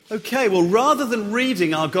Okay, well, rather than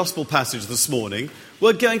reading our gospel passage this morning,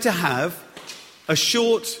 we're going to have a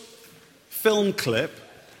short film clip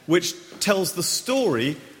which tells the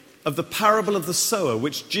story of the parable of the sower,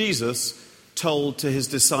 which Jesus told to his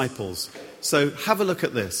disciples. So have a look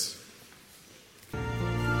at this.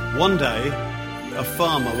 One day, a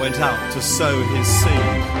farmer went out to sow his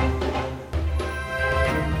seed.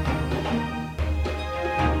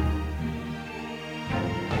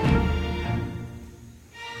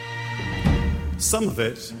 Some of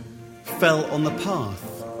it fell on the path.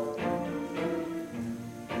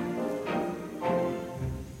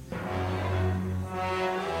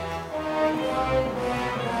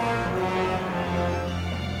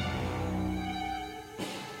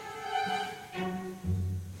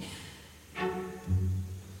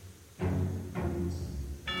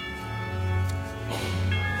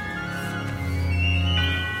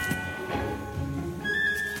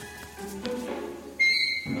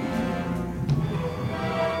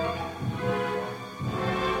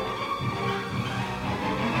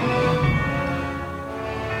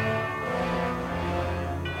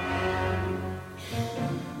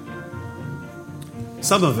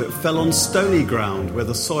 Some of it fell on stony ground where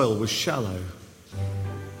the soil was shallow.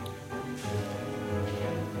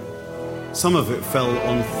 Some of it fell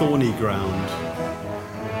on thorny ground.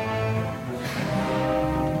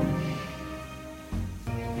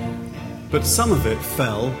 But some of it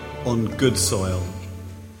fell on good soil.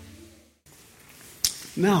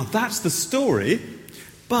 Now, that's the story,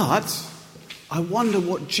 but I wonder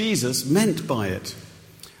what Jesus meant by it.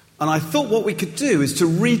 And I thought what we could do is to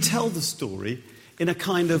retell the story in a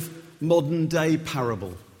kind of modern-day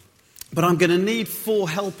parable. But I'm going to need 4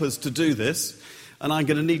 helpers to do this, and I'm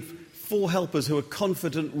going to need 4 helpers who are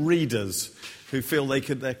confident readers, who feel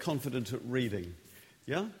they're confident at reading.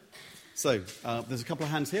 Yeah? So, there's a couple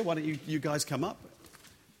of hands here. Why don't you guys come up?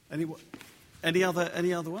 Any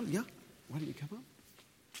other one? Yeah? Why don't you come up?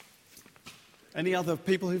 Any other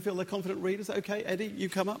people who feel they're confident readers? Okay, Eddie, you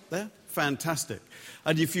come up there. Fantastic.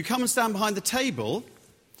 And if you come and stand behind the table,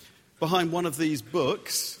 behind one of these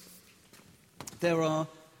books, there are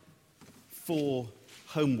 4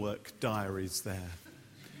 homework diaries there.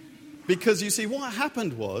 Because you see, what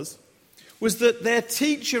happened was that their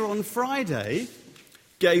teacher on Friday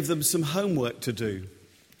gave them some homework to do.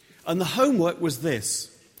 And the homework was this.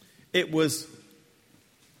 It was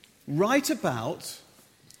write about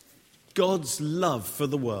God's love for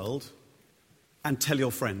the world and tell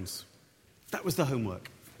your friends. That was the homework.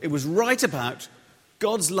 It was write about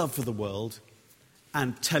God's love for the world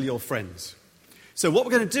and tell your friends. So what we're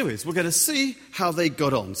going to do is we're going to see how they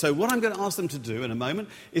got on. So what I'm going to ask them to do in a moment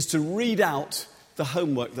is to read out the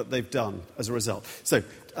homework that they've done as a result. So,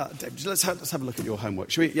 David, let's have a look at your homework.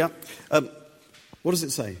 Shall we? Yeah. What does it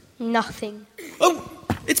say? Nothing. Oh,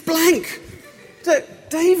 it's blank.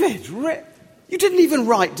 David, you didn't even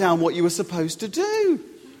write down what you were supposed to do.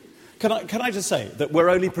 Can I just say that we're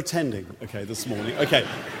only pretending, okay, this morning? Okay.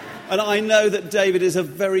 And I know that David is a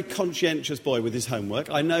very conscientious boy with his homework.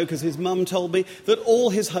 I know because his mum told me that all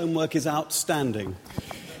his homework is outstanding.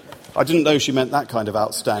 I didn't know she meant that kind of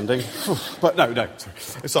outstanding. But no.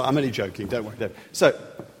 Sorry, I'm only joking. Don't worry, David. So,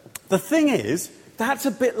 the thing is, that's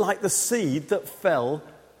a bit like the seed that fell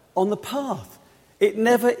on the path. It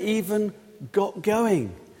never even got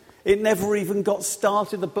going. It never even got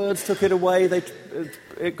started. The birds took it away.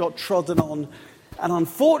 It got trodden on. And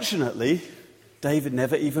unfortunately, David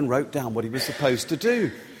never even wrote down what he was supposed to do.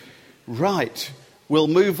 Right, we'll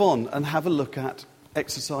move on and have a look at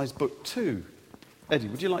exercise book 2. Eddie,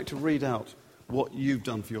 would you like to read out what you've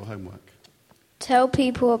done for your homework? Tell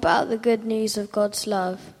people about the good news of God's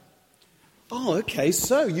love. Oh, okay,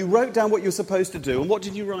 so you wrote down what you were supposed to do, and what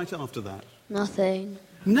did you write after that? Nothing.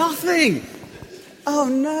 Nothing? Oh,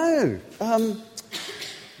 no.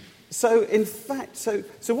 So, in fact, so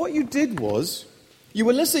what you did was, you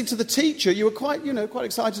were listening to the teacher, you were quite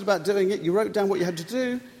excited about doing it, you wrote down what you had to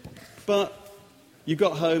do, but you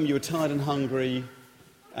got home, you were tired and hungry,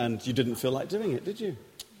 and you didn't feel like doing it, did you?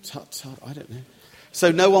 Tut, I don't know. So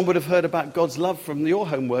no one would have heard about God's love from your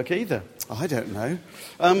homework either. I don't know.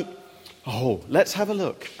 Let's have a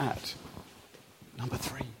look at number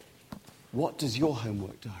 3. What does your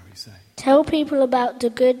homework diary say? Tell people about the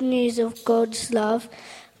good news of God's love.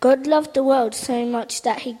 God loved the world so much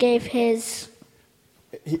that he gave his...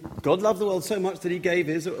 God loved the world so much that he gave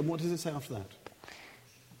his... And what does it say after that? ...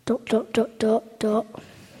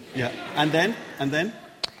 Yeah, and then?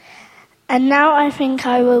 And now I think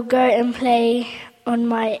I will go and play on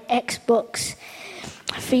my Xbox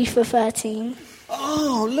FIFA 13.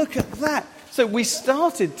 Oh, look at that. So we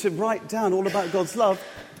started to write down all about God's love,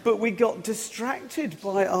 but we got distracted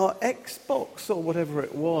by our Xbox or whatever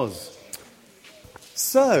it was.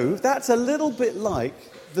 So that's a little bit like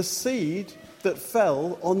the seed that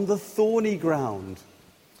fell on the thorny ground.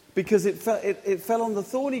 Because it fell on the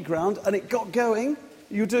thorny ground and it got going.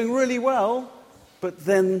 You're doing really well, but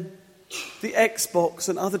then the Xbox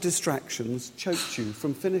and other distractions choked you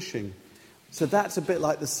from finishing. So that's a bit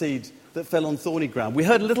like the seed that fell on thorny ground. We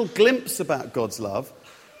heard a little glimpse about God's love,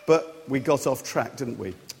 but we got off track, didn't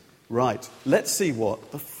we? Right, let's see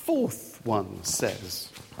what the fourth one says.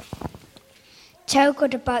 Tell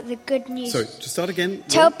God about the good news. Sorry, to start again.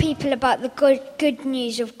 Tell people about the good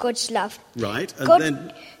news of God's love. Right, and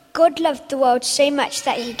then... God loved the world so much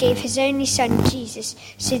that he gave his only son, Jesus,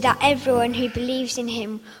 so that everyone who believes in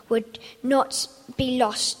him would not be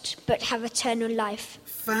lost, but have eternal life.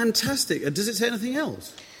 Fantastic. Does it say anything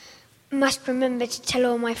else? Must remember to tell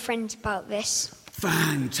all my friends about this.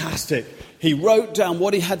 Fantastic. He wrote down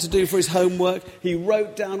what he had to do for his homework. He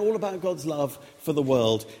wrote down all about God's love for the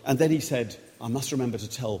world. And then he said, I must remember to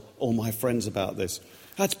tell all my friends about this.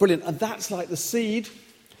 That's brilliant. And that's like the seed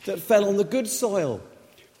that fell on the good soil.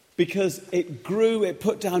 Because it grew, it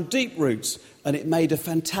put down deep roots, and it made a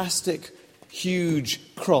fantastic, huge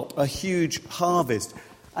crop, a huge harvest.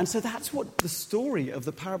 And so that's what the story of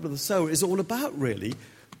the parable of the sower is all about, really.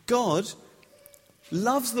 God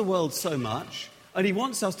loves the world so much, and he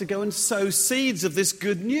wants us to go and sow seeds of this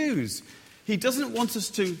good news. He doesn't want us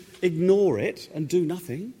to ignore it and do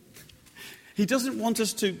nothing. He doesn't want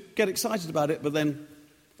us to get excited about it, but then,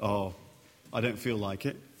 I don't feel like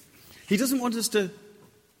it. He doesn't want us to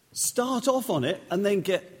start off on it and then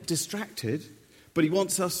get distracted, but he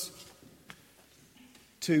wants us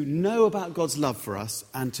to know about God's love for us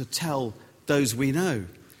and to tell those we know.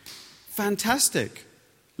 Fantastic.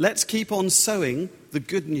 Let's keep on sowing the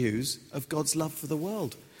good news of God's love for the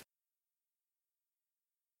world.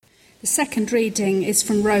 The second reading is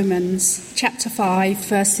from Romans chapter 5,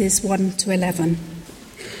 verses 1 to 11.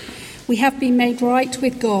 We have been made right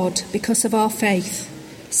with God because of our faith.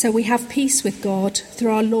 So we have peace with God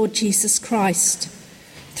through our Lord Jesus Christ.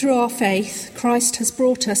 Through our faith, Christ has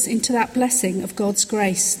brought us into that blessing of God's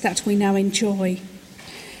grace that we now enjoy.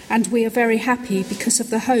 And we are very happy because of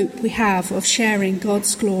the hope we have of sharing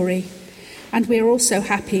God's glory. And we are also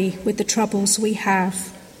happy with the troubles we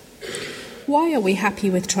have. Why are we happy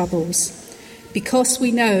with troubles? Because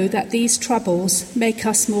we know that these troubles make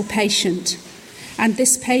us more patient. And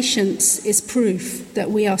this patience is proof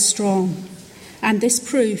that we are strong. And this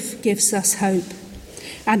proof gives us hope,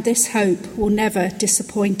 and this hope will never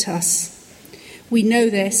disappoint us. We know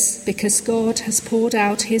this because God has poured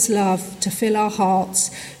out his love to fill our hearts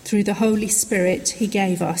through the Holy Spirit he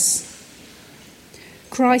gave us.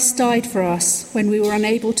 Christ died for us when we were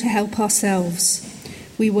unable to help ourselves.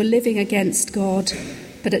 We were living against God,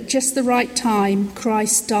 but at just the right time,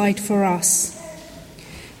 Christ died for us.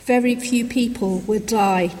 Very few people would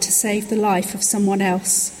die to save the life of someone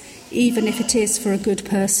else, even if it is for a good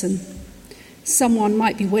person. Someone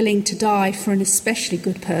might be willing to die for an especially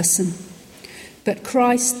good person. But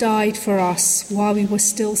Christ died for us while we were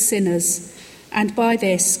still sinners, and by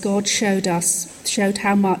this God showed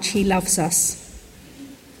how much he loves us.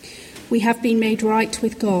 We have been made right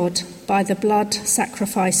with God by the blood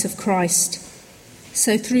sacrifice of Christ.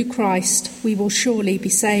 So through Christ we will surely be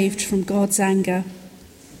saved from God's anger.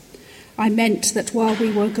 I meant that while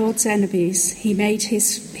we were God's enemies, he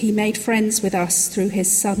made friends with us through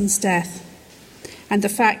his Son's death. And the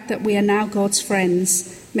fact that we are now God's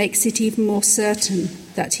friends makes it even more certain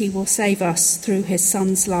that he will save us through his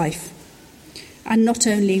Son's life. And not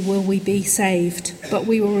only will we be saved, but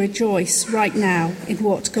we will rejoice right now in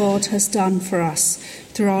what God has done for us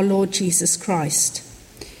through our Lord Jesus Christ.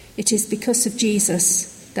 It is because of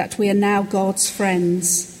Jesus that we are now God's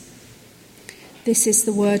friends. This is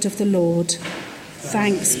the word of the Lord.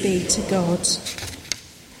 Thanks be to God.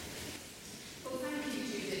 Well, thank you,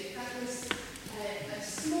 Judith. That was a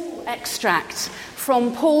small extract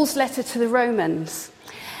from Paul's letter to the Romans.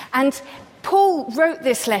 And Paul wrote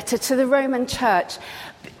this letter to the Roman church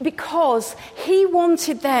because he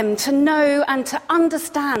wanted them to know and to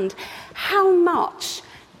understand how much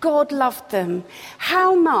God loved them,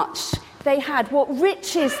 how much they had, what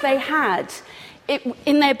riches they had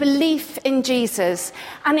in their belief in Jesus.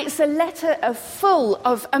 And it's a letter full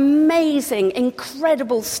of amazing,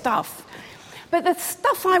 incredible stuff. But the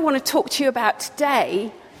stuff I want to talk to you about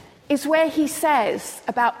today is where he says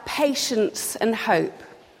about patience and hope.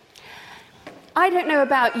 I don't know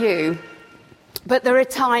about you, but there are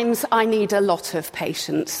times I need a lot of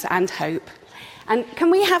patience and hope. And can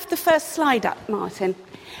we have the first slide up, Martin?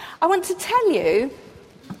 I want to tell you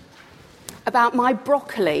about my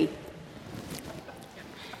broccoli.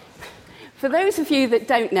 For those of you that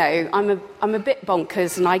don't know, I'm a bit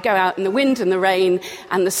bonkers, and I go out in the wind and the rain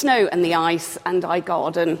and the snow and the ice, and I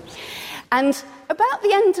garden. And about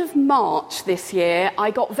the end of March this year, I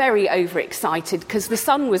got very overexcited because the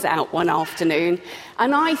sun was out one afternoon,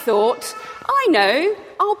 and I thought, I know,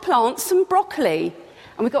 I'll plant some broccoli.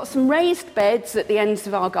 And we've got some raised beds at the end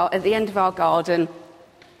of our garden.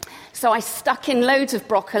 So I stuck in loads of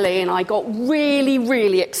broccoli, and I got really,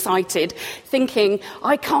 really excited, thinking,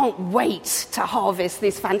 I can't wait to harvest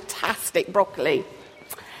this fantastic broccoli.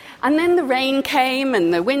 And then the rain came,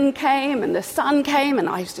 and the wind came, and the sun came, and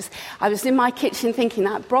I was in my kitchen thinking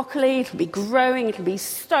that broccoli, it'll be growing, it'll be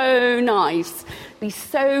so nice, be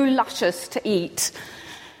so luscious to eat.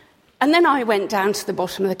 And then I went down to the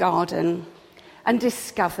bottom of the garden and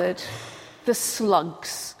discovered the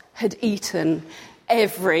slugs had eaten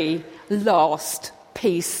every last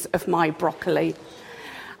piece of my broccoli.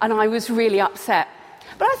 And I was really upset.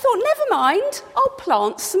 But I thought, never mind, I'll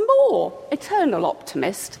plant some more. Eternal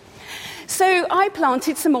optimist. So I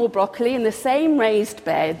planted some more broccoli in the same raised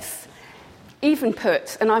beds, even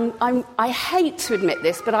put, and I hate to admit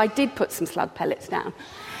this, but I did put some slug pellets down.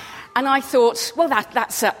 And I thought, well,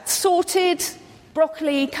 that's sorted.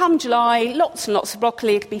 Broccoli, come July, lots and lots of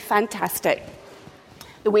broccoli, it'll be fantastic.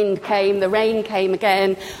 The wind came, the rain came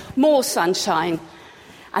again, more sunshine.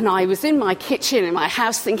 And I was in my kitchen in my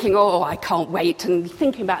house thinking, oh, I can't wait, and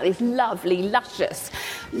thinking about this lovely,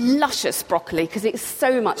 luscious broccoli, because it's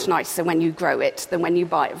so much nicer when you grow it than when you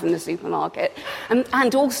buy it from the supermarket.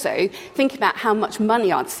 And also thinking about how much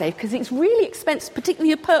money I'd save, because it's really expensive,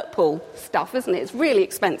 particularly the purple stuff, isn't it? It's really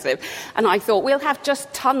expensive. And I thought, we'll have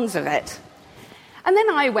just tons of it. And then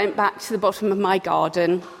I went back to the bottom of my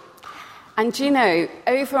garden. And, you know,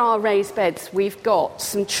 over our raised beds, we've got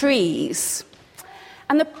some trees.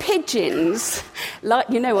 And the pigeons, like,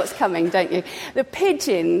 you know what's coming, don't you? The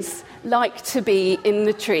pigeons like to be in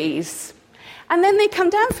the trees. And then they come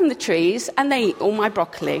down from the trees and they eat all my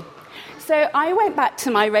broccoli. So I went back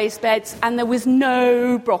to my raised beds and there was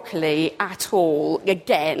no broccoli at all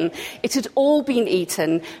again. It had all been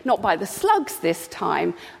eaten, not by the slugs this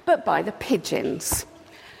time, but by the pigeons.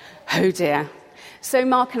 Oh dear. So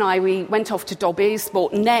Mark and I, we went off to Dobbies,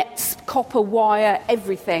 bought nets, copper wire,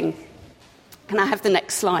 everything. Can I have the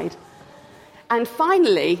next slide? And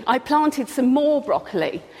finally, I planted some more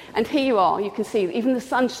broccoli. And here you are. You can see even the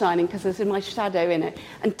sun's shining because there's my shadow in it.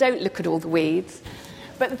 And don't look at all the weeds.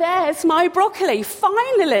 But there's my broccoli.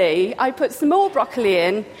 Finally, I put some more broccoli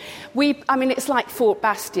in. It's like Fort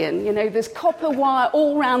Bastion. You know, there's copper wire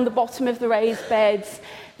all around the bottom of the raised beds.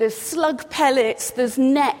 There's slug pellets. There's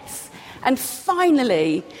nets. And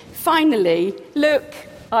finally, look,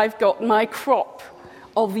 I've got my crop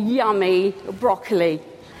of yummy broccoli.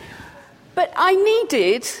 But I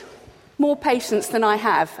needed more patience than I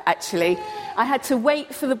have, actually. I had to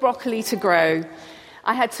wait for the broccoli to grow.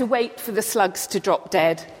 I had to wait for the slugs to drop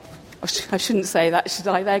dead. I shouldn't say that, should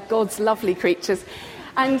I? They're God's lovely creatures.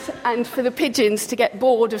 And for the pigeons to get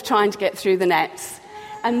bored of trying to get through the nets.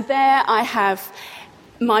 And there I have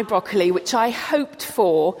my broccoli, which I hoped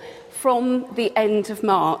for from the end of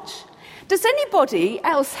March. Does anybody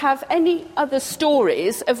else have any other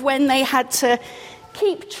stories of when they had to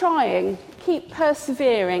keep trying, keep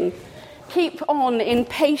persevering, keep on in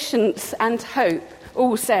patience and hope?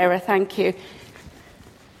 Oh, Sarah, thank you.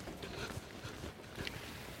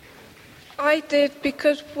 I did,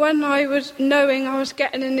 because when I was knowing I was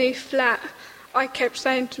getting a new flat, I kept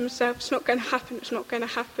saying to myself, it's not going to happen, it's not going to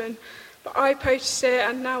happen. But I posted it,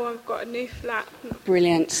 and now I've got a new flat.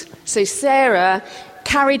 Brilliant. So Sarah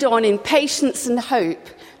carried on in patience and hope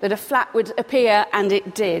that a flat would appear, and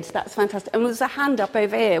it did. That's fantastic. And there was a hand up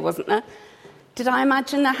over here, wasn't there? Did I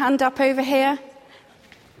imagine a hand up over here?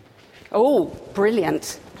 Oh,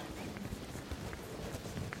 brilliant.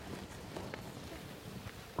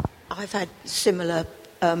 I've had similar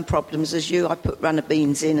problems as you. I put runner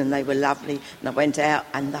beans in and they were lovely, and I went out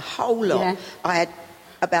and the whole lot, yeah. I had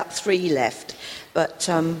about 3 left, but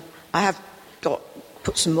I have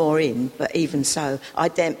put some more in, but even so, I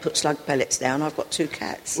daren't put slug pellets down. I've got 2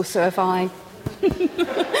 cats. Well, so have I.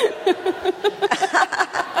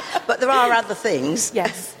 But there are other things.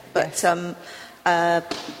 Yes. But yes.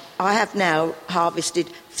 I have now harvested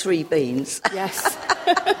 3 beans. Yes.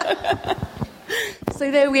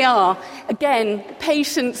 So there we are. Again,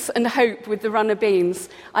 patience and hope with the runner beans.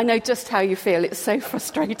 I know just how you feel. It's so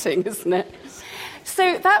frustrating, isn't it?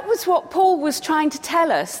 So that was what Paul was trying to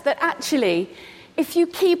tell us, that actually, if you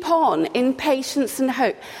keep on in patience and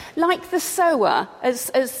hope, like the sower, as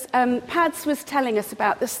Pads was telling us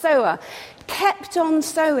about, the sower kept on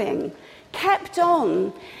sowing, kept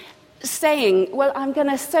on saying, well, I'm going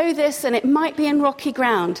to sow this and it might be in rocky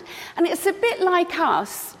ground. And it's a bit like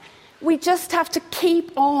us. We just have to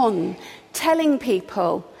keep on telling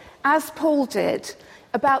people, as Paul did,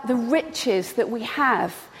 about the riches that we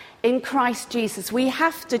have in Christ Jesus. We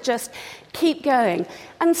have to just keep going.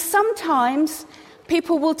 And sometimes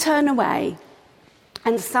people will turn away.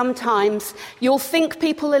 And sometimes you'll think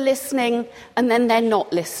people are listening and then they're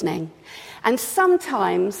not listening. And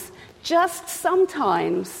sometimes, just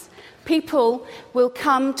sometimes, people will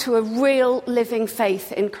come to a real living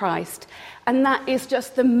faith in Christ. And that is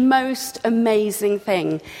just the most amazing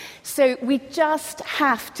thing. So we just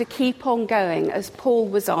have to keep on going, as Paul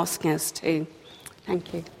was asking us to.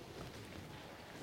 Thank you.